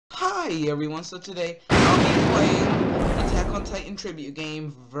Hi everyone, so today I'll be playing Attack on Titan tribute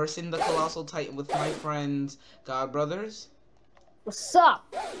game versus the Colossal Titan with my friends God Brothers, What's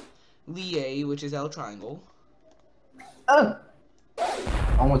up? Lie, which is L Triangle,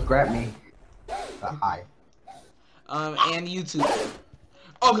 Almost grabbed me. Hi. and YouTuber.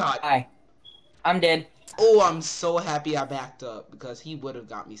 Oh god! Hi. I'm dead. Oh, I'm so happy I backed up because he would have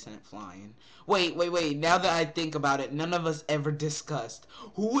got me sent flying. Wait. Now that I think about it, none of us ever discussed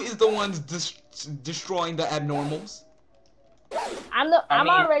who is the ones destroying the abnormals. I'm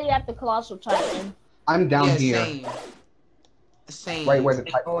already at the Colossal Titan. I'm down Yeah, here. Same. Right where the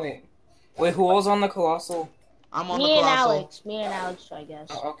Titan. Oh, wait, who was on the Colossal? I'm on the Me and Colossal. Alex. Me and Alex, I guess.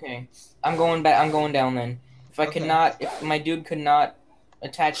 Oh, okay. I'm going back. I'm going down then. If my dude could not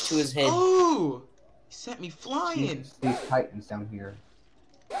attach to his head. Oh! He sent me flying. These Titans down here.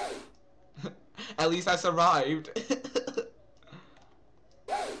 At least I survived.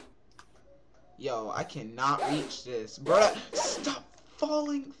 Yo, I cannot reach this. Bruh, stop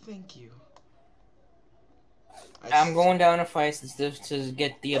falling. Thank you. I'm going down a fight to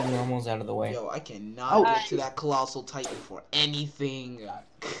get the abnormals out of the way. Yo, I cannot get to that Colossal Titan for anything.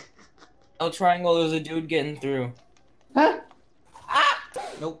 L Triangle, there's a dude getting through. Huh?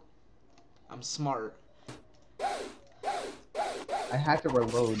 Nope. I'm smart. I had to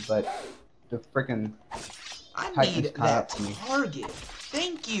reload, but the freaking I Titans need caught up that to me. target.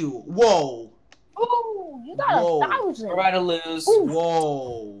 Thank you. Whoa. Ooh, you got Whoa. 1,000. We're about to lose. Ooh.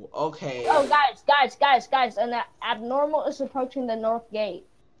 Whoa. Okay. Oh, guys, and that abnormal is approaching the north gate.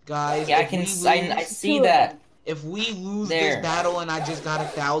 Guys, Yeah, if we lose, I see two of that. them. if we lose There. this battle and I just got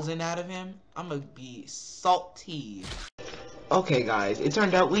 1,000 out of him, I'm gonna be salty. Okay, guys, it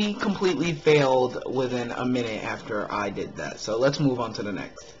turned out we completely failed within a minute after I did that. So let's move on to the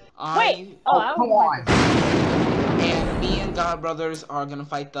next. Wait. Oh, I come was on. And me and God Brothers are gonna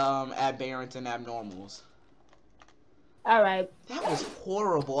fight the aberrants and abnormals. All right. That was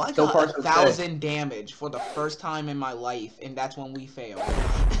horrible. I So got far, so good. 1,000 damage for the first time in my life, and that's when we failed.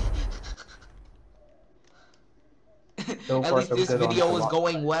 So At far, least so this good on video the was Colossal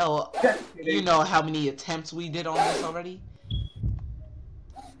going well. You know how many attempts we did on this already?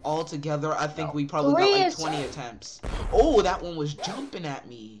 Altogether, I think we probably got like 20 attempts. Oh, that one was jumping at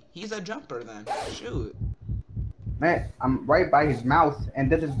me. He's a jumper then. Shoot. Man, I'm right by his mouth,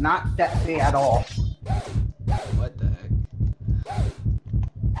 and this is not sexy at all. What the heck?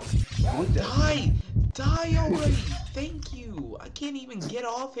 Don't Die! Die already! Thank you! I can't even get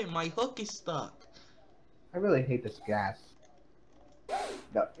off him. My hook is stuck. I really hate this gas.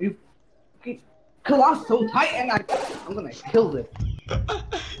 No, you Colossal Titan! I'm gonna kill this.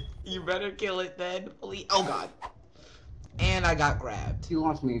 You better kill it then, please. Oh god. And I got grabbed. He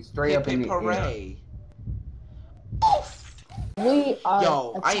launched me straight up in the air. Hooray. Oh! We are.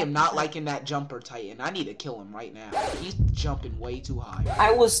 Yo, I am attacking not Titan. liking that jumper Titan. I need to kill him right now. He's jumping way too high.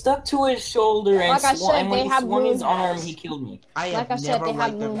 I was stuck to his shoulder and, Like I said, and when they he have swung his moon arm, hats. he killed me. I Like have I said, never they have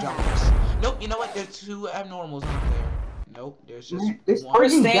liked them moon jumpers. Nope, you know what? There's two abnormals, aren't there? Nope, there's just This one.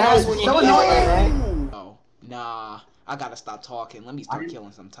 First freaking thing gas is when is you so kill annoying! it, Oh, nah. I gotta stop talking. Let me start I'm-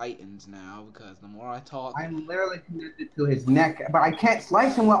 killing some Titans now, because the more I talk... I'm literally connected to his neck, but I can't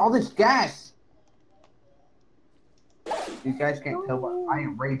slice him with all this gas! You guys can't tell, but I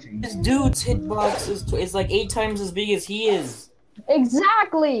am raging. This dude's hitbox is like 8 times as big as he is.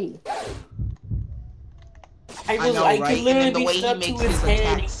 Exactly. I know, I right? could And literally then the be way he stuck to makes his his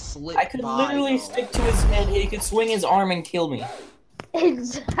head. attacks slip I could by, literally though. stick to his head. He could swing his arm and kill me.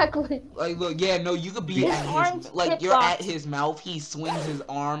 Exactly. Like, look, yeah, no, you could be His at arm's his... Like, you're at hitbox. his mouth, he swings his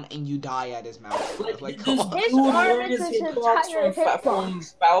arm, and you die at his mouth. Like, This come dude on. His learned arm his is his hitbox entire from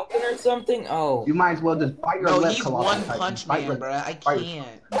hitbox. Falcon or something. Oh, You might as well just bite your No, lip, he's Colossal one Titan. punch Bite man, your- bruh. I bite-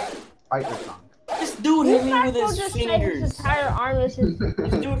 can't. Bite your tongue. this dude You hit me might with as well his just say his fingers. entire arm is his. This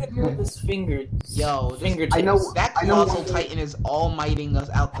dude hit me with his fingers. Yo, this- fingertips. I know- That I know Colossal one- Titan is all-mighting us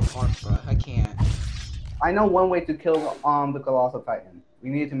out the park, bruh. I can't. I know one way to kill the Colossal Titan.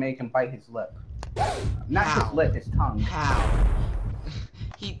 We need to make him bite his lip. Not How? his lip, his tongue. How?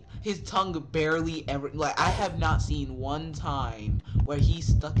 His tongue barely ever... Like, I have not seen one time where he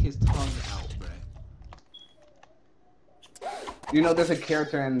stuck his tongue out, bruh. You know, there's a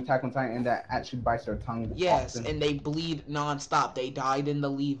character in Attack on Titan that actually bites their tongue. Yes, often. and they bleed non-stop. They died in the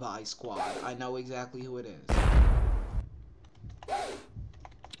Levi squad. I know exactly who it is.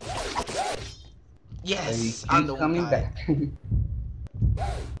 Yes, I'm the He's one coming guy. back.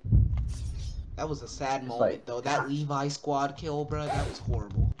 That was a sad moment, like- though. That Levi squad kill, bruh, that was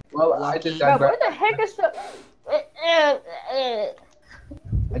horrible. Well, Lucky. I just Bro, got where the heck is the?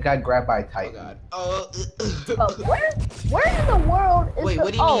 I got grabbed by a Oh Titan. god. Where in the world is Wait, the...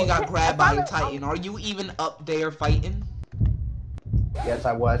 what do you mean you oh, got grabbed by a I found Titan? Are you even up there fighting? Yes,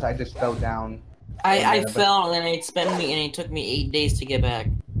 I was. I just fell down. I fell and it took me 8 days to get back.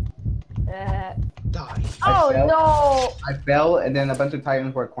 Die. Oh fell. no! I fell, and then a bunch of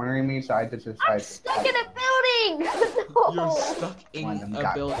Titans were cornering me, so I just I'm decided. stuck in a building! No! You're stuck in One of them a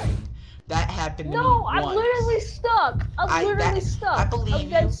got building. That happened to me No, once. I'm literally stuck. I'm literally stuck. I believe I'm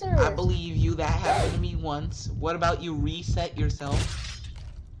dead you. serious. I believe you. That happened to me once. What about you reset yourself?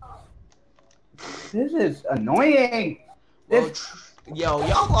 This is annoying. Well, This- yo,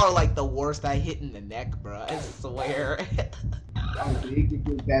 y'all are like the worst at hitting the neck, bro. I swear. Oh, they could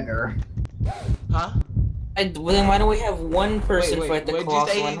do better. Huh? Well, then why don't we have one person Wait, fight the what'd you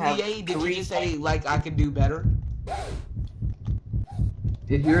Colossal say, and have VA? Did you 3 just say like I could do better?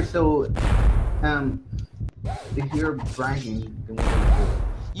 If you're so, if you're bragging, then what do you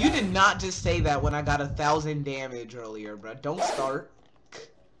do? You did not just say that when I got 1,000 damage earlier, bro. Don't start.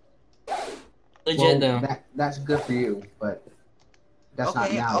 Legit Well, though. that's good for you, but that's not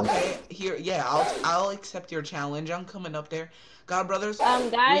Okay, now. okay. Here, yeah, I'll accept your challenge. I'm coming up there. God Brothers,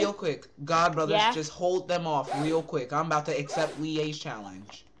 Guys, real quick. God Brothers, Yeah? just hold them off real quick. I'm about to accept Lie's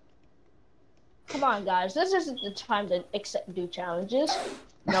challenge. come on, guys. This isn't the time to do challenges.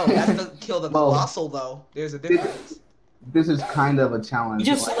 No, that's to kill the Well, Colossal, though. There's a difference. This is kind of a challenge. He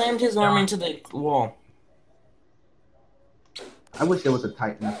just Like, slammed his arm into the wall. I wish there was a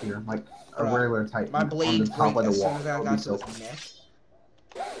Titan up here, like a Bruh, regular Titan My on blade the top break of as the soon wall. as I That would got be to so his neck.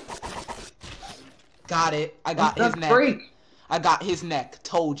 Got it. I got his That's neck. break. I got his neck.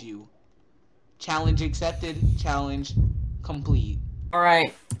 Told you. Challenge accepted. Challenge complete.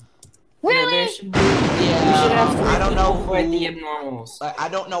 Alright. There Really? should be, we should have 3 I don't know people fight the who. abnormals. I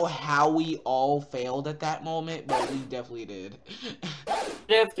don't know how we all failed at that moment, but we definitely did.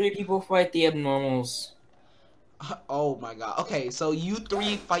 We should have 3 people fight the abnormals. Oh my god. Okay, so you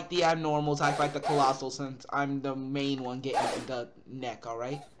 3 fight the abnormals. I fight the Colossal since I'm the main one getting the neck. All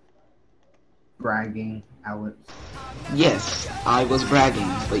right. Bragging, Alex. Yes, I was bragging,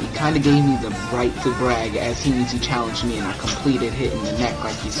 but you kind of gave me the right to brag as soon as you challenged me and I completed hitting the neck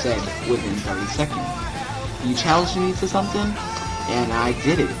like you said within 30 seconds. You challenged me to something, and I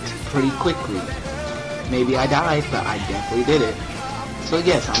did it pretty quickly. Maybe I died, but I definitely did it. So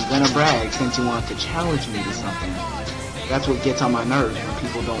yes, I'm gonna brag since you wanted to challenge me to something. That's what gets on my nerves when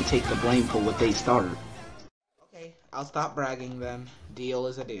people don't take the blame for what they started. Okay, I'll stop bragging then. Deal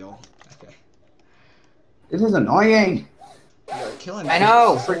is a deal. Okay. This is annoying. You're killing I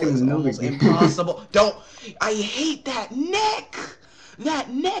know. people, so Freaking it's almost movie. impossible. Don't. I hate that neck. That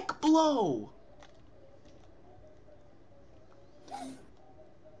neck blow.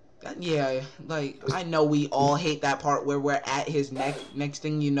 Yeah, like I know we all hate that part where we're at his neck. Next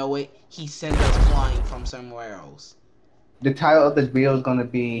thing you know it, he sends us flying from somewhere else. The title of this video is gonna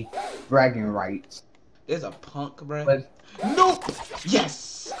be bragging rights. There's a punk, bruh. But Nope.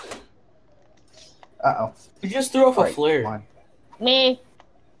 Yes. uh-oh. You just threw off a Alright, flare. come on. Me.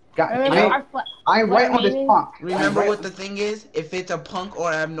 God, Remember I, our I'm right on this meeting? punk. Remember I'm what right- the thing is? If it's a punk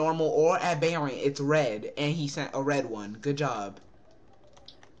or abnormal or aberrant, it's red, and he sent a red one. Good job.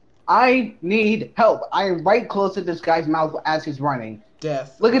 I need help. I am right close to this guy's mouth as he's running.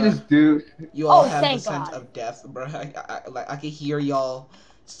 Death. Look at bruh. this dude. You all Oh, have the thank sense God. of death, bro. I can hear y'all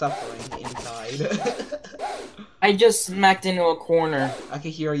suffering inside. I just smacked into a corner. I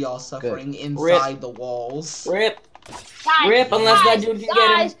can hear y'all suffering inside the walls. Rip. Guys, Rip, unless that dude can get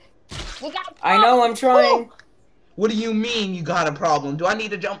him. guys, we got I know, I'm trying. What do you mean you got a problem? Do I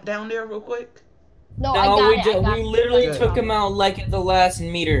need to jump down there real quick? No, I No, got we, it. I ju- got we it. literally Good. took him out like at the last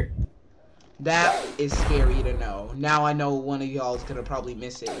meter. That is scary to know. Now I know one of y'all is gonna probably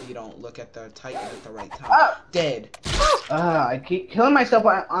miss it if you don't look at the Titan at the right time. Ah! Dead. I keep killing myself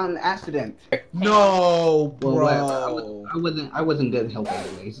on accident. No, Well, bro. I wasn't good help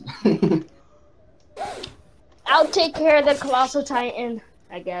anyways. I'll take care of the Colossal Titan,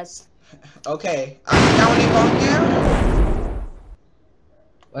 I guess. Okay, I'm counting on you.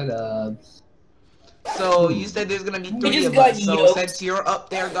 But So you said there's gonna be We 3 just of got us. So yoked. since you're up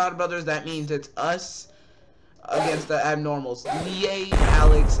there, God Brothers, that means it's us against the abnormals. Lie,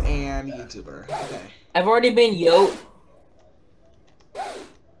 Alex, and YouTuber. Okay. I've already been yoked.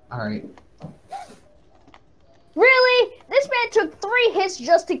 alright. Really? This man took 3 hits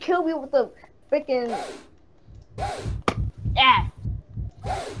just to kill me with the freaking. Yeah.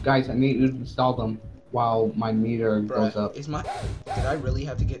 Guys, I need you to install them while my meter goes Bruh, up. is my... Did I really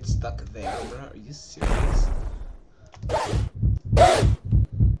have to get stuck there, bruh? Are you serious?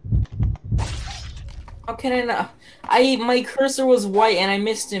 How can I not? My cursor was white and I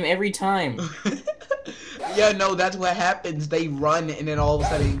missed him every time. Yeah, no, that's what happens. They run and then all of a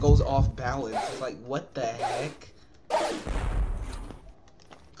sudden it goes off balance. It's like, what the heck?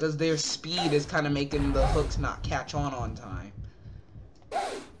 Because their speed is kind of making the hooks not catch on time.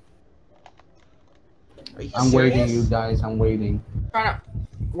 Are you I'm serious? waiting, you guys. I'm waiting.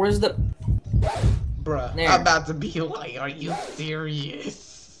 Where's the? Bruh, There. I'm about to be like, are you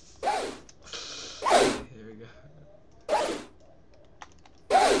serious? Here we go.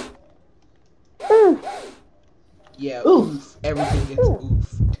 Yeah, oof. Everything gets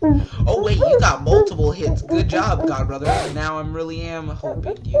oofed. Oh wait, you got multiple hits. Good job, God brother. Now I really am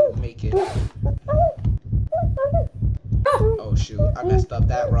hoping you make it. Oh shoot, I messed up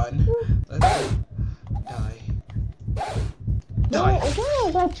that run. Let's go. Die. Die. Is that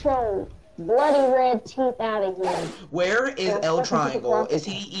get your bloody red teeth out of here? Where is El Triangle? Is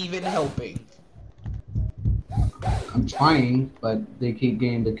he even helping? I'm trying, but they keep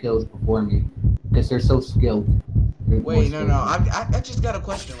getting the kills before me because they're so skilled. They're more Wait, no, skilled. no. I just got a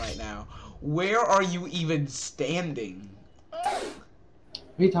question right now. Where are you even standing? What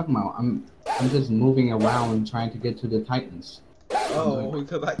are you talking about? I'm just moving around trying to get to the Titans. Oh,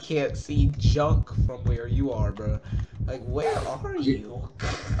 because I can't see junk from where you are, bro. Like, where are you?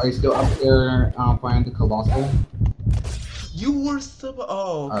 Are you still up there fighting the Colossal? You were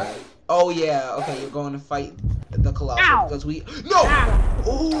oh, okay. Alright. Oh, yeah. Okay, you're going to fight the Colossal Ow. because we. No! Ow.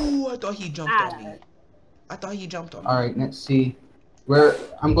 Oh, I thought he jumped on me. Ow. I thought he jumped on me. Alright, let's see. Where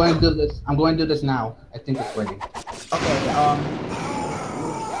I'm going to do this. I'm going to do this now. I think it's ready. Okay,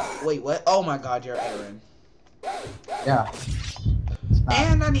 wait, what? Oh my god, you're Aaron. Yeah.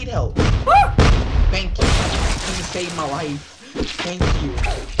 And I need help. Thank you. You saved my life. Thank you.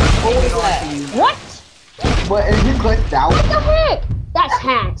 What was Hanging on that? to you. What? What is it glitched out? What the heck? That's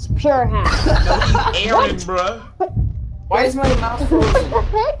hacks. Pure hacks. No, he's Aaron, bruh. Why is my mouse What frozen? the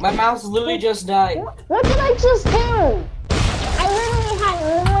heck? My mouse literally just died. What did I just do? I literally had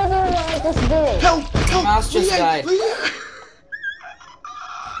no idea what I just did. Help! Help! mouse just Leanne, died. Leanne.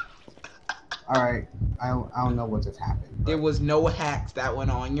 Alright. I don't know what just happened. There was no hacks that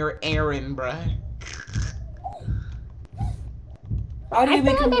went on. You're Aaron, bruh. How do I you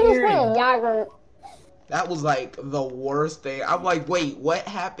feel become like I just Aaron? played Yager. That was like the worst thing. I'm like, wait, what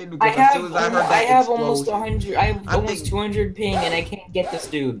happened? I Because as soon have, as I heard that I have almost explosion- 100. I have I'm almost thinking- 200 ping, and I can't get this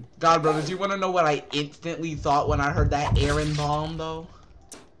dude. God, brothers, you want to know what I instantly thought when I heard that Aaron bomb, though?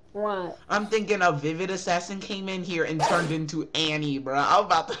 What? I'm thinking a Vivid Assassin came in here and turned into Annie, bro. I'm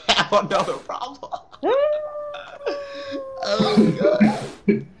about to have another problem. Oh,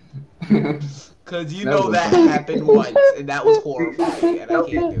 God. Because you know that happened once, and that was horrifying, and I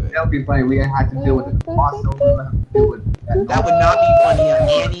can't do it. That'll be funny. We had to deal with the Colossal. That would not be funny. An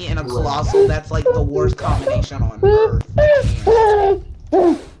Annie and a Colossal, that's like the worst combination on Earth.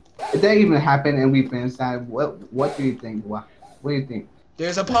 If that even happened and we finished that, what do you think? What do you think?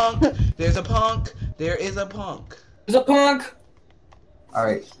 There's a punk. There's a punk. There is a punk. There's a punk.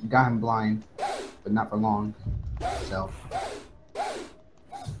 Alright, got him blind, but not for long. So,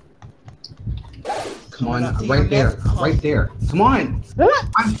 come on, up to right your there, next punk. right there. Come on,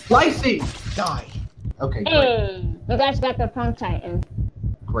 I'm slicing. Die. Okay, great, Hey, you guys got the Punk Titan.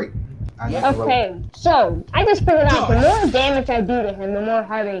 great. I Yeah. just wrote- Okay, so I just figured out the more damage I do to him, the more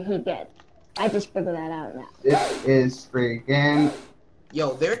harder he gets. I just figured that out now. This is friggin'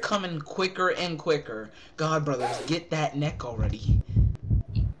 Yo, they're coming quicker and quicker. God, brothers, get that neck already.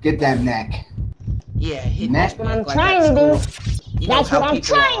 get that neck. Yeah, hit Neck. that That's what neck I'm like trying at to do. school. You know That's how what I'm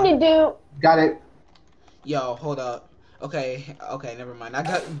people trying are. to do. Got it. Yo, hold up. Okay, never mind. I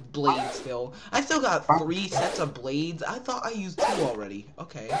got blades still. I still got 3 sets of blades. I thought I used 2 already.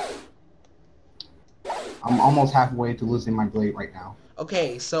 Okay. I'm almost halfway to losing my blade right now.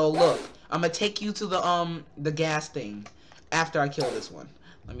 Okay, so look. I'm gonna take you to the gas thing after I kill this one.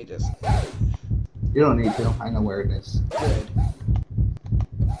 Let me just... You don't need to. I know where it is. Good.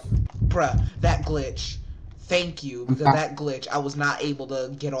 Bruh, that glitch. Thank you, because that glitch, I was not able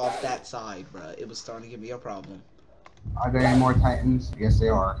to get off that side, bruh. It was starting to give me a problem. Are there any more Titans? Yes,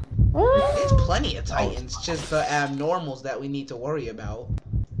 there are. There's plenty of Titans, just the abnormals that we need to worry about.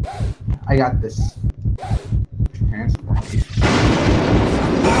 I got this. Transformation.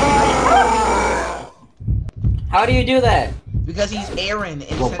 How do you do that? Because he's Aaron,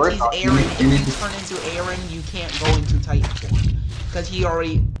 and Well, since first he's off, Aaron, you if need you to- turn into Aaron, you can't go into Titan form. Because he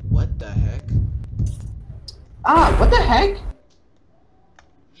already... What the heck? Ah, what the heck?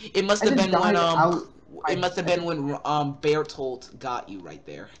 It must I have just been when, died It must have been when, Bertolt got you right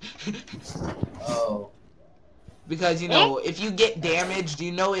there. Oh. Because, you know, if you get damaged,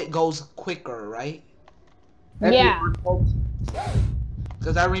 you know it goes quicker, right? Yeah.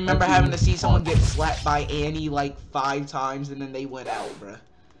 Because I remember having to see someone get slapped by Annie like 5 times and then they went out, bruh.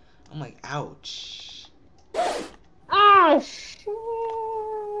 I'm like, ouch. Oh, shit.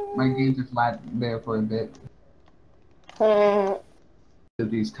 My game just lagged there for a bit.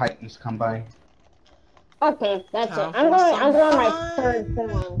 Did these Titans come by? Okay, that's Time it. for I'm going some my fun. third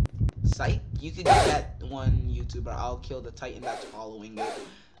form. Psych, you can get that one YouTuber. I'll kill the Titan that's following it.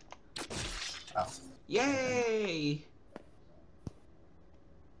 Oh. Yay!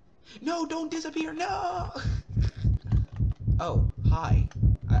 No, don't disappear, no! Oh, hi.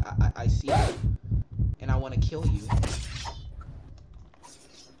 I see you. And I want to kill you.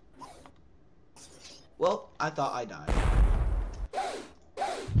 Well, I thought I died.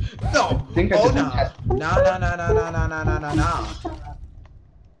 No! Oh,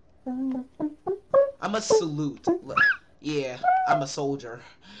 no. No. I'm a salute. Yeah, I'm a soldier.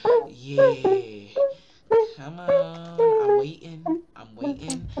 Yeah. Come on. I'm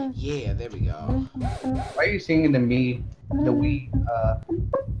waiting. Yeah, there we go. Why are you singing to me? The we,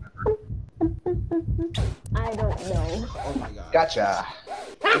 I don't know. Oh my god. Gotcha.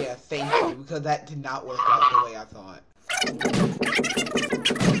 Yeah, thank you, because that did not work out the way I thought.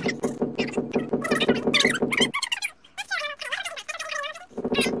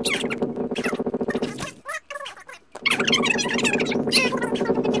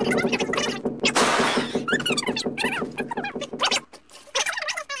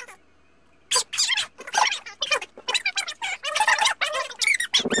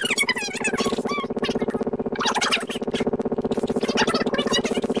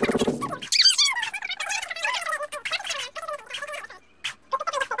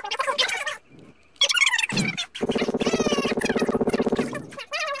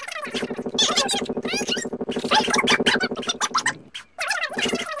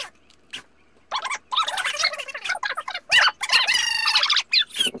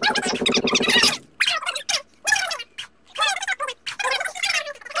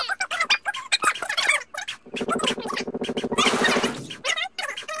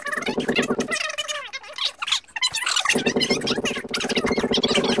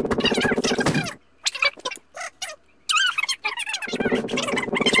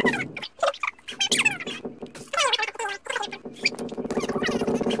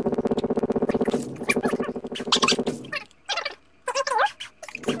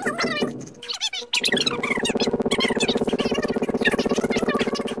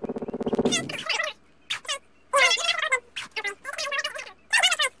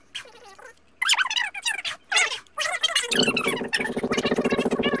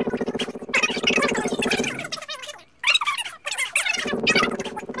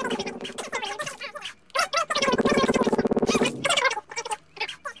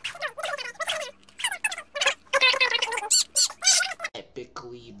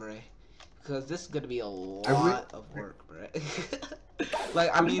 Because this is gonna be a lot of work, bruh. Like,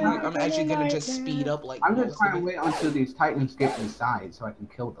 I mean, I'm actually gonna just speed up, like, I'm just trying to wait until these Titans get inside so I can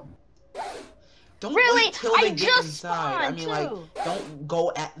kill them. Don't Really? wait till they I get just inside. I mean, spawned, like, too. don't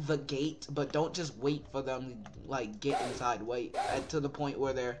go at the gate, but don't just wait for them to, like, get inside. Wait to the point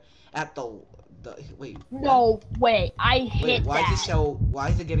where they're at the wait. No way, I hit Wait, why that.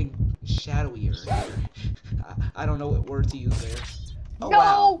 is it getting shadowier here? I don't know what word to use there. Oh, No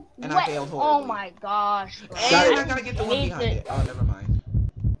wow. And I way. failed Oh horribly. my gosh. Bro. And I gotta get the one hate behind it. Oh, never mind.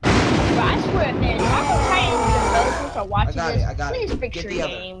 Bro, I swear, if there's Taco Titans and developers are watching I this, got it. please fix Get your the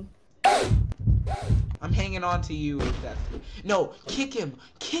other. game. I'm hanging on to you if that's... No, kick him!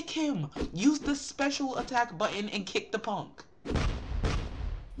 Kick him! Use the special attack button and kick the punk.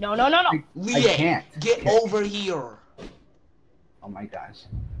 No. I Lie, can't. get over here. Oh my gosh.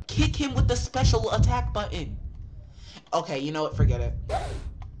 Kick him with the special attack button. Okay, you know what? Forget it.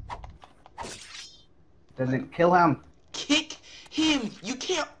 Doesn't kill him. Kick him! You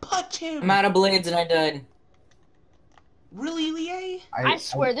can't punch him! I'm out of blades and I died. Really, Lie? I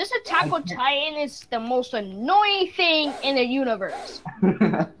swear, this Attack on Titan is the most annoying thing in the universe.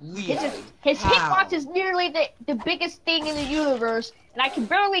 Lie. His How? hitbox is nearly the biggest thing in the universe, and I can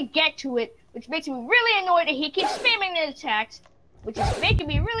barely get to it, which makes me really annoyed that he keeps spamming the attacks, which is making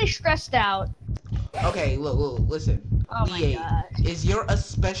me really stressed out. Okay, look, listen. Oh my Lie, gosh. is your a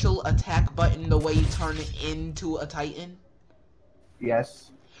special attack button the way you turn it into a Titan?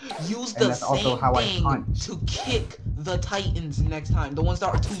 Yes. Use And the that's also same how I thing punch. to kick the Titans next time. The ones that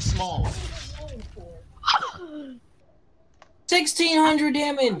are too small. 1,600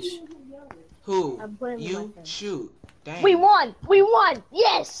 damage. Who? I'm playing with my You? friend. Shoot. Dang. We won! We won!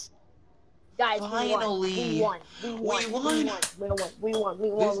 Yes! Guys, Finally. we won. We won. We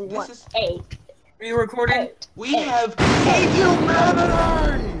won. This is- Hey, Are you recording? We have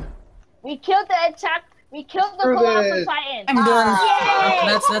humanity! We killed the attack. We killed the Screw Colossal this. Titan. I'm done.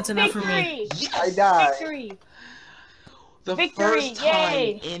 Yay! That's enough for me. Victory! I died. Victory! The Victory, first time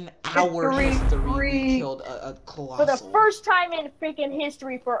yay. in our Victory, history we free. killed a colossal. For the first time in freaking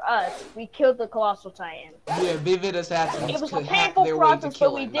history for us, we killed the Colossal Titan. Yeah, Vivid Assassins It was a could hack painful their way to process,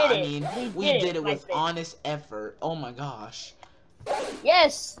 kill but we him. did I it. mean, We we did did it, it my with friend. honest effort. Oh my gosh.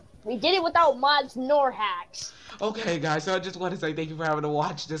 Yes, we did it without mods nor hacks. Okay, guys, so I just want to say thank you for having to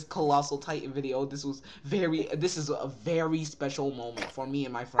watch this Colossal Titan video. This is a very special moment for me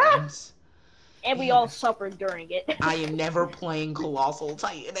and my friends. And we all suffered during it. I am never playing Colossal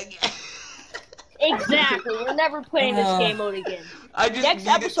Titan again. Exactly, we're never playing this game mode again. I just Next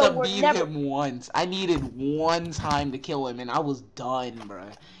needed episode, to we're beat never- him once. I needed one time to kill him, and I was done,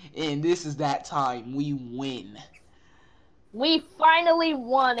 bruh. And this is that time. We win. We finally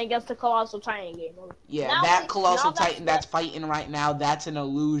won against the Colossal Titan game mode. Yeah, Now that we- Colossal now that's- Titan that's fighting right now, that's an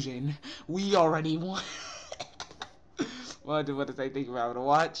illusion. We already won. Well, I just want to say thank you for having to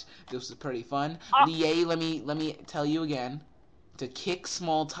watch. This was pretty fun. Lie, let me tell you again. To kick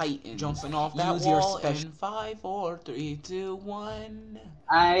small Titan, jumping off that Use wall your special- in 5, 4, 3, 2, 1.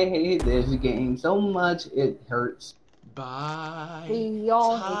 I hate this game so much it hurts. Bye. We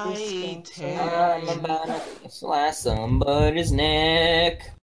all hate this game. Titan. I'm about to slash somebody's neck.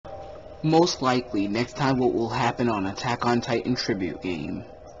 Most likely, next time what will happen on Attack on Titan tribute game.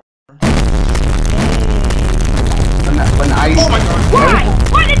 When I Oh my god! Why?